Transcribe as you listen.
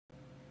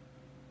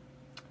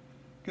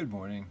Good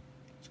morning.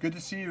 It's good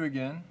to see you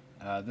again.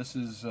 This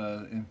is,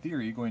 in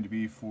theory, going to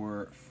be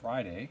for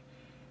Friday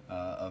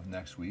of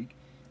next week.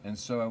 And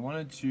so I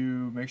wanted to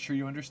make sure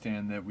you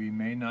understand that we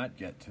may not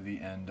get to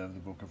the end of the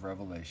book of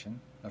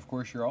Revelation. Of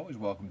course, you're always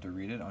welcome to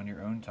read it on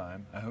your own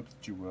time. I hope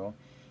that you will.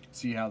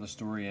 See how the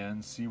story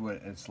ends, see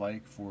what it's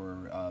like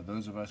for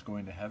those of us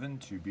going to heaven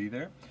to be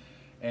there.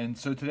 And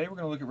so today we're going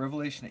to look at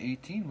Revelation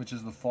 18, which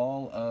is the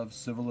fall of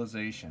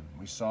civilization.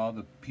 We saw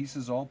the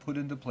pieces all put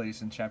into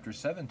place in chapter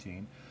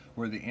 17,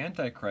 where the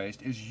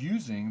Antichrist is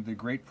using the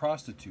great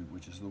prostitute,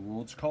 which is the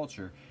world's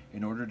culture,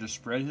 in order to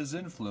spread his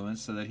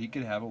influence so that he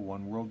could have a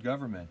one world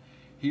government.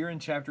 Here in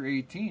chapter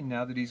 18,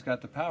 now that he's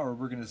got the power,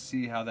 we're going to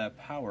see how that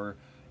power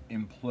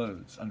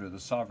implodes under the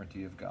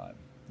sovereignty of God.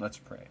 Let's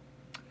pray.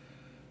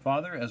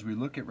 Father, as we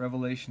look at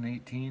Revelation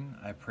 18,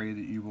 I pray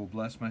that you will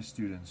bless my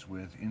students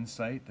with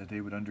insight, that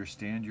they would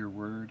understand your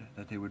word,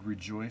 that they would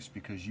rejoice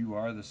because you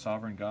are the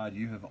sovereign God.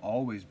 You have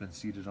always been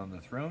seated on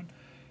the throne,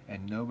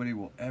 and nobody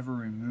will ever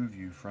remove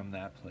you from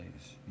that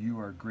place.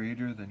 You are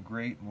greater than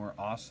great, more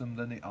awesome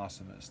than the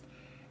awesomest,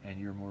 and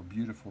you're more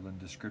beautiful than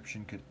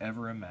description could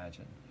ever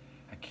imagine.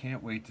 I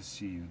can't wait to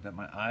see you, that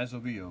my eyes will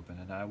be open,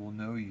 and I will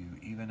know you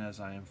even as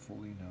I am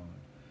fully known.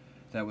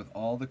 That with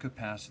all the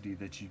capacity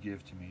that you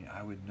give to me,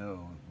 I would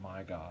know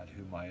my God,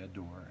 whom I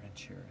adore and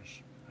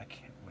cherish. I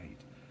can't wait.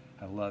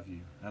 I love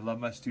you. I love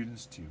my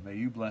students too. May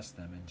you bless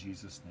them in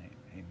Jesus' name.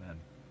 Amen.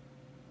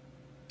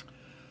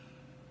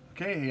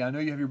 Okay, I know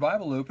you have your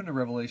Bible open to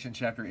Revelation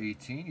chapter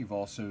 18. You've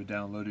also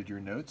downloaded your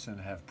notes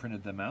and have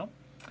printed them out.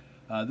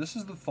 This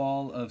is the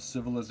fall of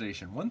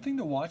civilization. One thing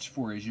to watch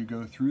for as you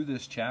go through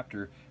this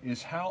chapter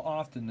is how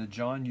often that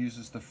John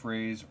uses the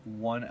phrase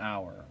 1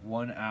 hour,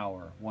 1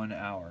 hour, 1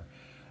 hour.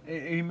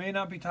 He may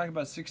not be talking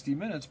about 60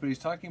 minutes, but he's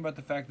talking about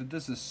the fact that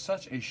this is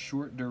such a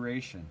short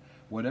duration.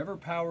 Whatever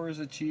power is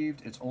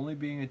achieved, it's only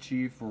being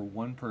achieved for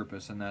one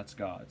purpose, and that's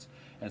God's.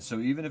 And so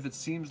even if it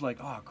seems like,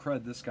 oh,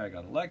 crud, this guy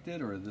got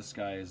elected, or this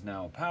guy is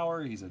now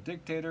power, he's a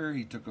dictator,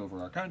 he took over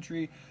our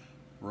country,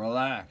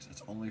 relax.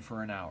 It's only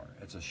for an hour.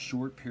 It's a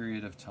short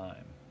period of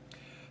time.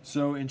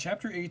 So in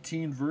chapter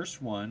 18,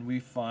 verse 1, we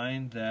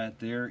find that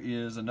there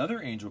is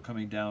another angel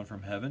coming down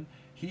from heaven.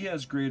 He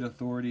has great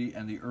authority,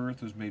 and the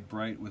earth was made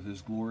bright with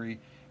his glory.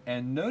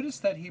 And notice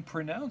that he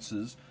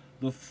pronounces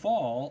the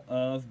fall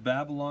of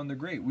Babylon the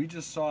Great. We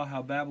just saw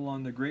how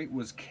Babylon the Great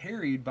was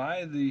carried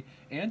by the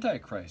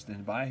Antichrist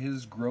and by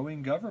his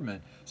growing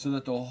government, so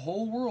that the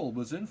whole world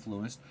was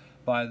influenced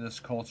by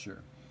this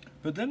culture.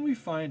 But then we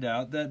find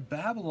out that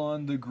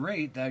Babylon the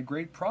Great, that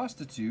great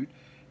prostitute,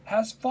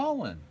 has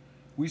fallen.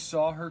 We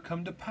saw her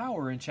come to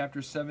power in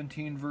chapter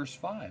 17, verse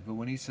 5. But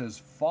when he says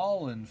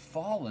fallen,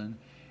 fallen,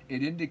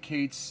 it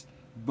indicates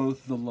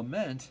both the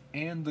lament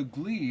and the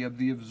glee of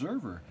the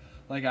observer.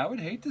 Like, I would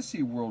hate to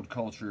see world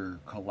culture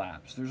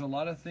collapse. There's a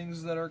lot of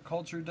things that our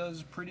culture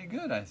does pretty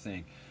good, I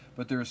think.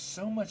 But there's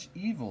so much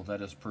evil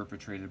that is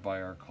perpetrated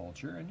by our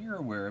culture, and you're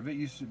aware of it.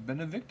 You've been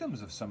the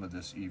victims of some of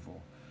this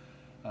evil.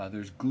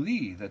 There's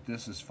glee that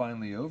this is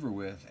finally over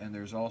with, and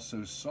there's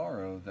also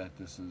sorrow that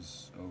this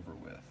is over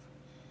with.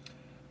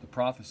 The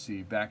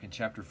prophecy back in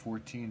chapter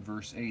 14,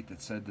 verse 8,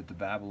 that said that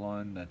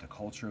the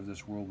culture of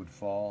this world would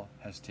fall,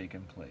 has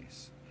taken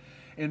place.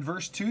 In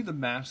verse 2, the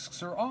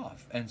masks are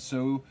off, and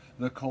so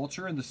the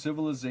culture and the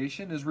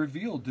civilization is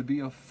revealed to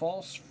be a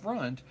false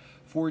front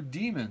for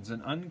demons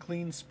and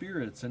unclean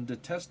spirits and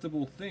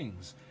detestable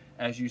things,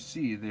 as you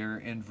see there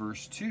in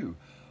verse 2.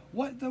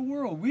 What the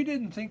world? We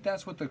didn't think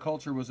that's what the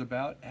culture was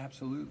about.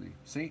 Absolutely.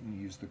 Satan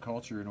used the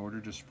culture in order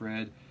to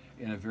spread,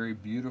 in a very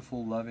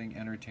beautiful, loving,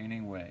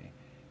 entertaining way,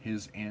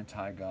 his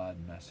anti-God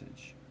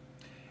message.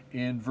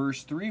 In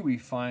verse 3, we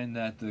find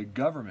that the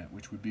government,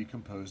 which would be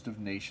composed of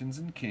nations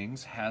and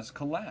kings, has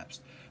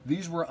collapsed.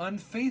 These were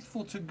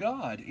unfaithful to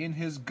God in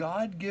his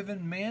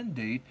God-given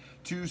mandate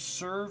to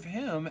serve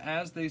him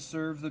as they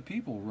serve the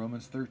people.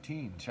 Romans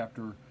 13,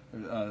 chapter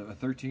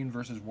 13,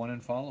 verses 1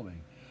 and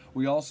following.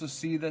 We also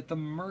see that the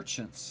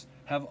merchants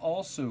have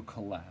also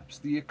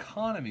collapsed. The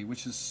economy,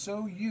 which is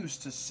so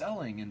used to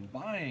selling and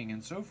buying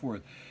and so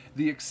forth,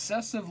 the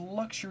excessive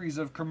luxuries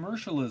of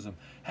commercialism,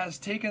 has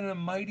taken a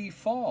mighty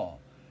fall.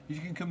 You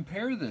can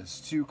compare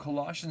this to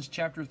Colossians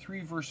chapter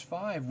 3, verse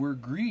 5, where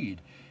greed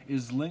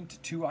is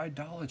linked to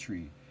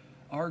idolatry.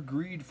 Our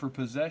greed for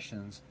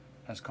possessions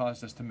has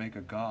caused us to make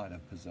a god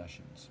of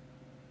possessions.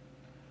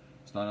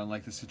 It's not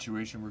unlike the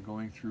situation we're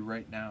going through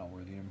right now,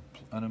 where the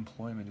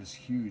unemployment is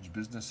huge,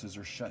 businesses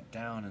are shut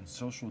down, and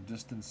social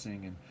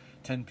distancing and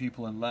 10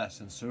 people and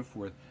less and so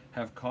forth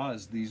have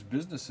caused these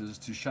businesses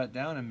to shut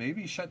down, and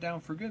maybe shut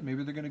down for good.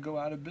 Maybe they're going to go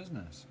out of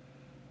business.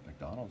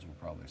 McDonald's will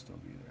probably still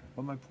be there.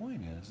 But my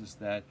point is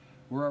that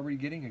we're already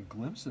getting a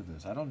glimpse of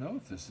this. I don't know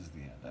if this is the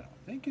end. I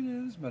don't think it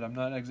is, but I'm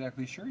not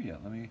exactly sure yet.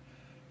 Let me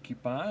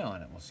keep my eye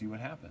on it. We'll see what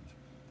happens.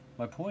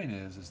 My point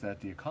is that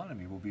the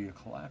economy will be a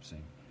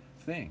collapsing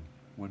thing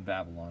when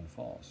Babylon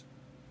falls.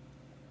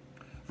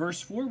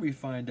 Verse 4, we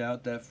find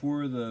out that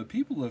for the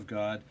people of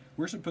God,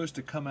 we're supposed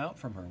to come out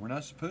from her. We're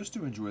not supposed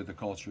to enjoy the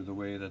culture the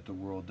way that the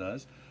world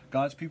does.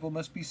 God's people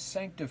must be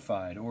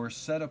sanctified or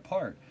set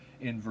apart.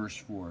 in verse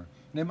 4.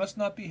 They must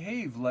not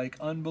behave like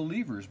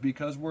unbelievers,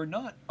 because we're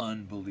not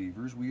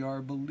unbelievers. We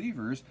are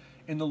believers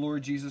in the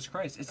Lord Jesus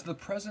Christ. It's the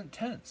present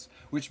tense,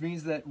 which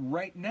means that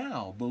right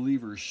now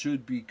believers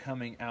should be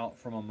coming out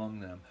from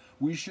among them.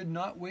 We should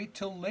not wait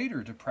till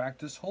later to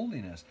practice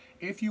holiness.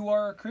 If you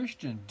are a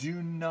Christian,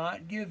 do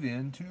not give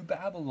in to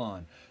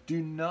Babylon.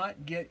 Do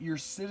not get your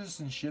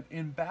citizenship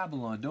in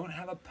Babylon. Don't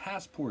have a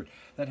passport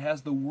that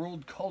has the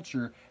world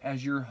culture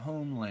as your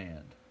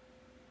homeland.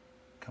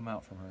 Come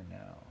out from her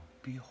now.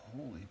 Be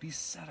holy. Be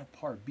set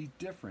apart. Be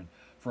different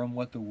from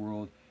what the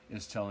world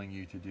is telling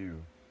you to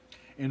do.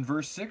 In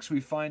verse 6, we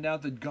find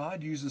out that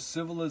God uses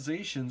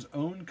civilization's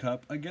own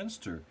cup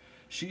against her.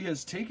 She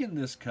has taken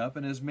this cup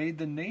and has made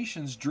the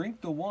nations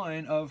drink the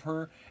wine of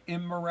her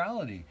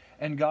immorality.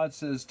 And God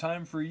says,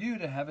 time for you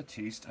to have a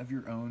taste of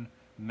your own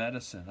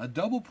medicine. A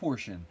double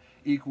portion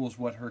equals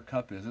what her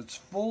cup is. It's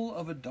full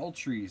of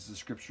adulteries, the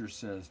scripture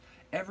says.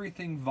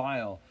 Everything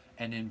vile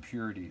and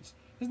impurities.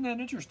 Isn't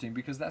that interesting?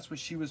 Because that's what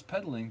she was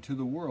peddling to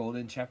the world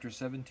in chapter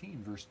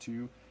 17, verse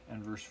 2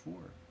 and verse 4.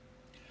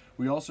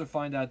 We also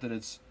find out that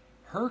it's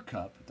her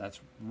cup, that's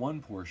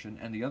one portion,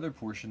 and the other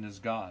portion is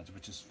God's,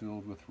 which is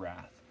filled with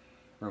wrath.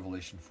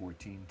 Revelation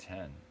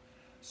 14:10.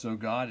 So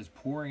God is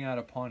pouring out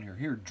upon her,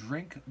 here,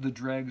 drink the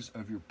dregs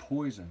of your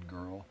poison,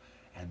 girl.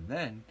 And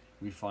then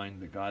we find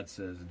that God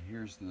says, and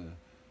here's the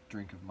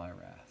drink of my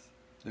wrath.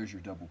 There's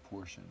your double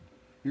portion.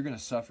 You're going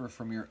to suffer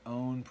from your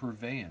own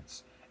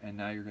purveyance, and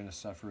now you're going to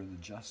suffer the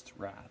just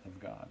wrath of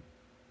God.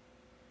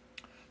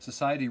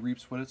 Society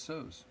reaps what it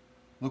sows.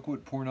 Look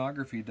what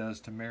pornography does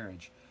to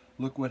marriage.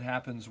 Look what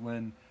happens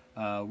when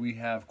we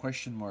have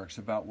question marks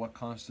about what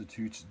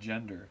constitutes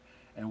gender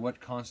and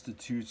what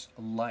constitutes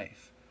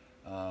life.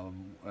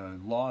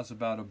 Laws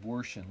about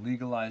abortion,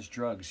 legalized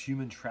drugs,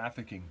 human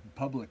trafficking,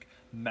 public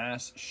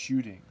mass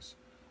shootings.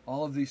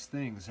 All of these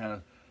things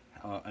have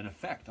an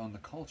effect on the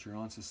culture,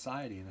 on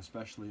society, and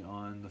especially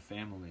on the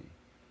family.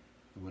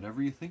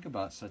 Whatever you think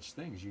about such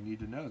things, you need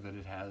to know that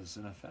it has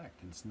an effect.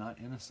 It's not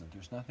innocent.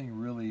 There's nothing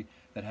really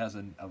that has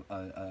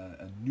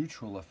a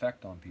neutral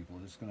effect on people.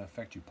 It's going to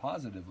affect you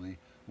positively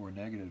or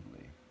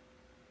negatively.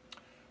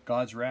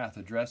 God's wrath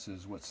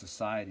addresses what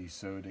society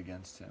sowed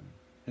against him.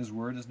 His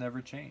word has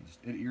never changed.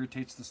 It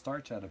irritates the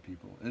starch out of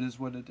people. It is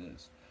what it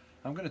is.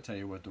 I'm going to tell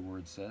you what the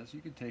word says.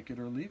 You can take it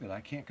or leave it.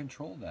 I can't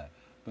control that.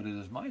 But it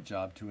is my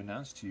job to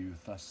announce to you,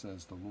 thus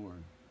says the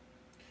Lord.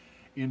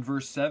 In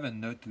verse 7,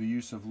 note the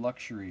use of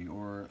luxury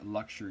or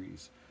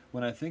luxuries.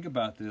 When I think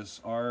about this,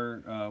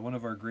 one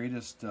of our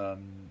greatest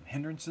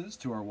hindrances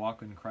to our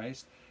walk in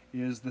Christ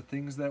is the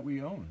things that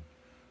we own.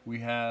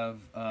 We have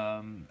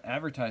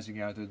advertising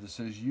out there that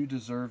says, you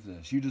deserve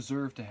this. You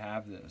deserve to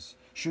have this.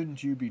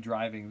 Shouldn't you be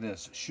driving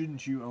this?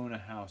 Shouldn't you own a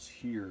house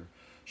here?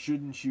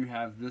 Shouldn't you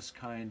have this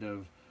kind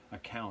of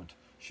account?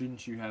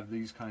 Shouldn't you have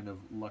these kind of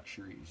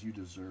luxuries? You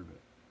deserve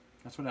it.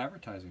 That's what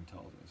advertising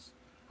tells us.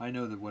 I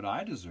know that what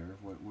I deserve,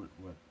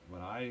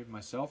 what I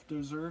myself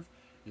deserve,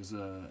 is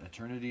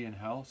eternity in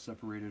hell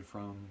separated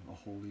from a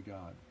holy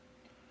God.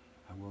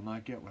 I will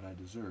not get what I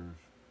deserve,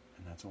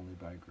 and that's only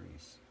by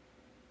grace.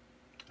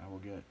 I will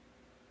get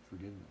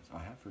forgiveness. I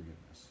have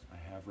forgiveness. I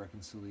have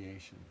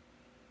reconciliation.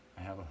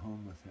 I have a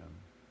home with him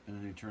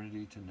and an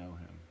eternity to know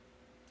him.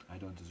 I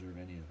don't deserve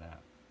any of that.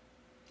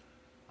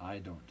 I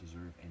don't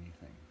deserve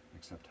anything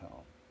except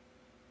hell,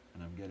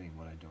 and I'm getting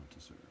what I don't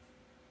deserve.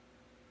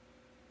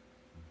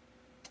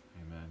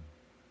 Amen.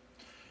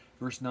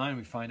 Verse 9,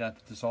 we find out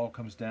that this all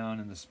comes down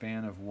in the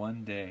span of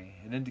one day.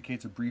 It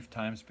indicates a brief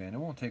time span. It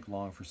won't take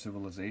long for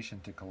civilization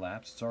to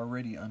collapse. It's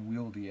already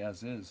unwieldy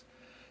as is.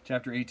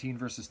 Chapter 18,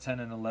 verses 10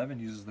 and 11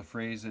 uses the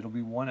phrase, it'll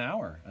be 1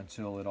 hour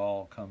until it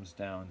all comes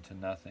down to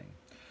nothing.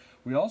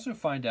 We also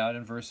find out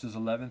in verses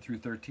 11 through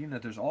 13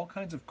 that there's all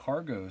kinds of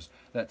cargoes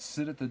that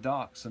sit at the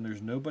docks and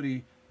there's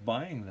nobody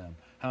buying them.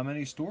 How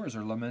many stores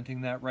are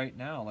lamenting that right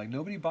now? Like,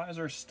 nobody buys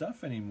our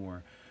stuff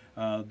anymore.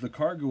 The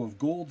cargo of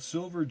gold,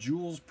 silver,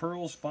 jewels,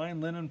 pearls,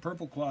 fine linen,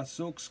 purple cloth,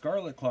 silk,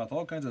 scarlet cloth,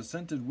 all kinds of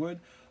scented wood,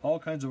 all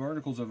kinds of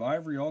articles of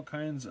ivory, all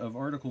kinds of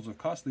articles of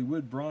costly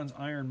wood, bronze,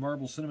 iron,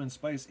 marble, cinnamon,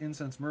 spice,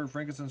 incense, myrrh,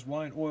 frankincense,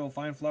 wine, oil,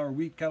 fine flour,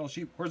 wheat, cattle,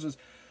 sheep, horses,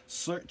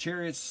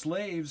 chariots,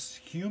 slaves,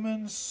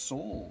 human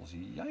souls.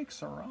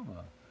 Yikes,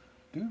 Arama.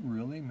 Do we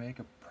really make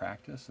a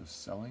practice of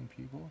selling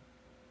people?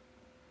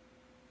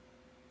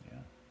 Yeah,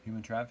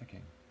 human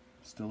trafficking.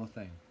 Still a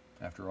thing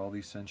after all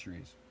these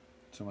centuries.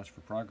 So much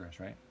for progress,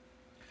 right?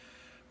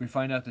 We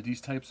find out that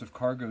these types of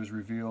cargoes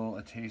reveal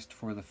a taste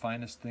for the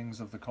finest things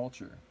of the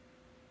culture,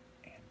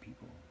 and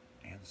people,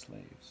 and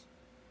slaves.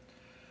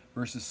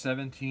 Verses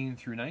 17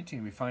 through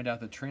 19, we find out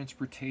that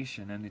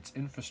transportation and its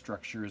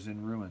infrastructure is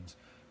in ruins.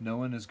 No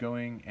one is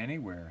going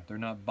anywhere. They're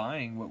not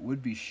buying what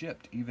would be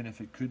shipped, even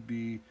if it could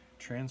be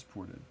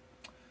transported.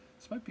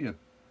 This might be a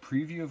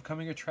preview of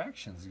coming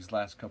attractions these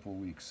last couple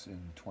weeks in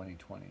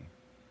 2020.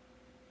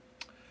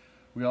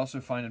 We also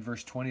find in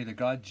verse 20 that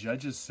God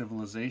judges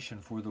civilization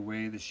for the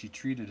way that she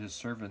treated his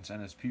servants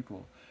and his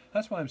people.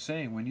 That's why I'm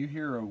saying, when you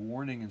hear a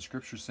warning in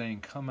Scripture saying,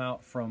 come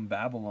out from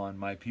Babylon,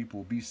 my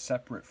people, be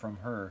separate from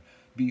her,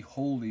 be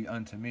holy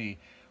unto me,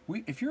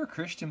 If you're a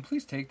Christian,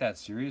 please take that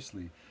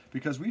seriously,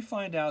 because we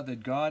find out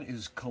that God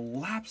is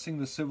collapsing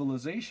the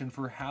civilization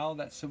for how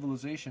that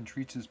civilization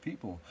treats his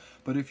people.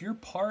 But if you're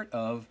part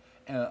of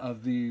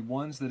the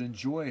ones that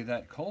enjoy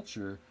that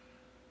culture,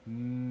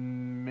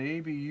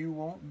 maybe you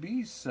won't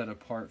be set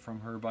apart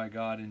from her by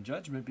God in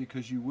judgment,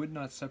 because you would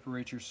not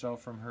separate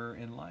yourself from her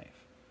in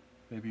life.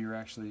 Maybe you're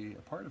actually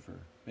a part of her.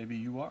 Maybe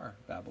you are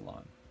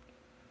Babylon.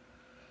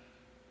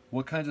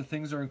 What kinds of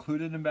things are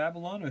included in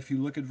Babylon? If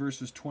you look at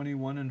verses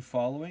 21 and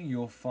following,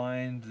 you'll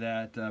find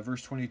that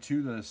verse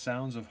 22, the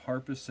sounds of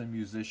harpists and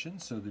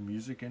musicians, so the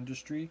music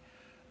industry,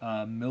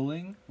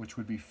 milling, which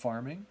would be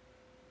farming,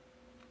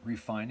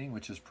 refining,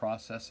 which is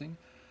processing,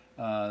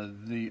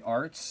 the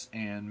arts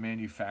and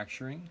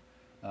manufacturing,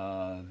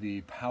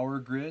 the power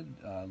grid,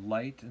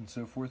 light and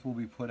so forth will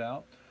be put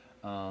out,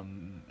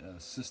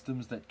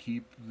 systems that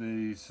keep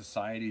the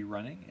society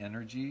running,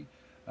 energy,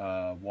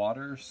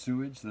 water,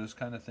 sewage, those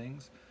kind of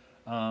things.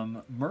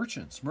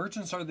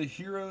 Merchants are the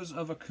heroes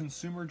of a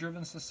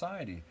consumer-driven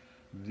society.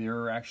 There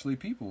are actually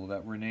people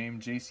that were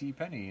named J.C.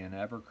 Penney and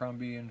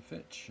Abercrombie and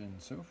Fitch and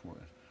so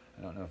forth.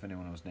 I don't know if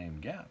anyone was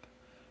named Gap,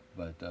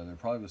 but there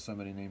probably was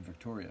somebody named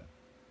Victoria,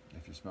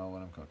 if you smell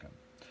what I'm cooking.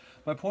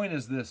 My point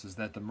is this, is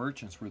that the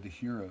merchants were the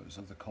heroes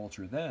of the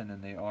culture then,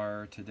 and they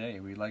are today.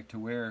 We like to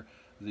wear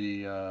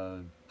the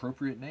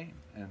appropriate name,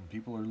 and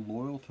people are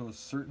loyal to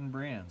certain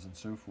brands and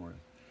so forth.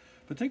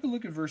 But take a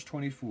look at verse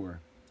 24.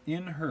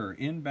 In her,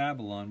 in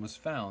Babylon, was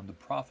found the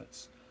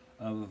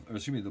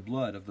the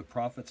blood of the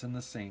prophets and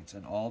the saints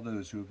and all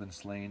those who have been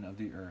slain of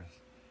the earth.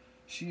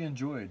 She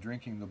enjoyed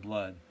drinking the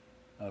blood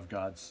of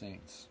God's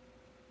saints.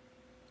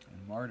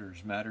 And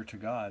martyrs matter to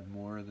God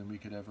more than we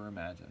could ever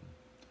imagine.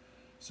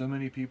 So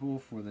many people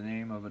for the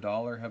name of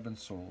 $1 have been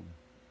sold.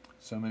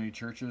 So many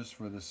churches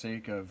for the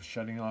sake of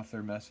shutting off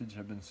their message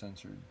have been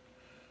censored.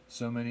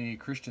 So many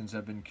Christians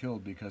have been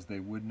killed because they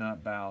would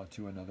not bow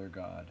to another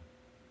God.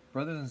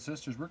 Brothers and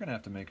sisters, we're going to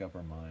have to make up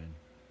our mind.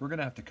 We're going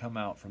to have to come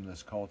out from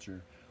this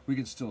culture. We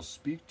can still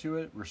speak to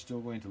it. We're still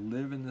going to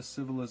live in this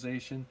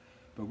civilization,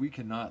 but we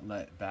cannot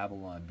let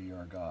Babylon be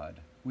our God.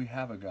 We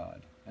have a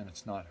God, and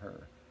it's not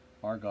her.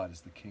 Our God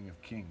is the King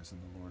of Kings and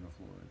the Lord of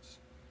Lords,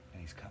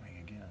 and he's coming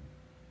again.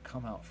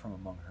 Come out from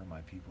among her,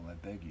 my people, I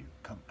beg you.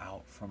 Come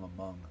out from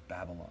among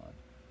Babylon,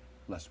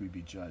 lest we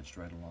be judged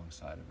right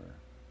alongside of her.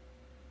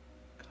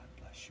 God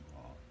bless you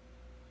all.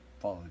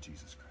 Follow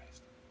Jesus Christ.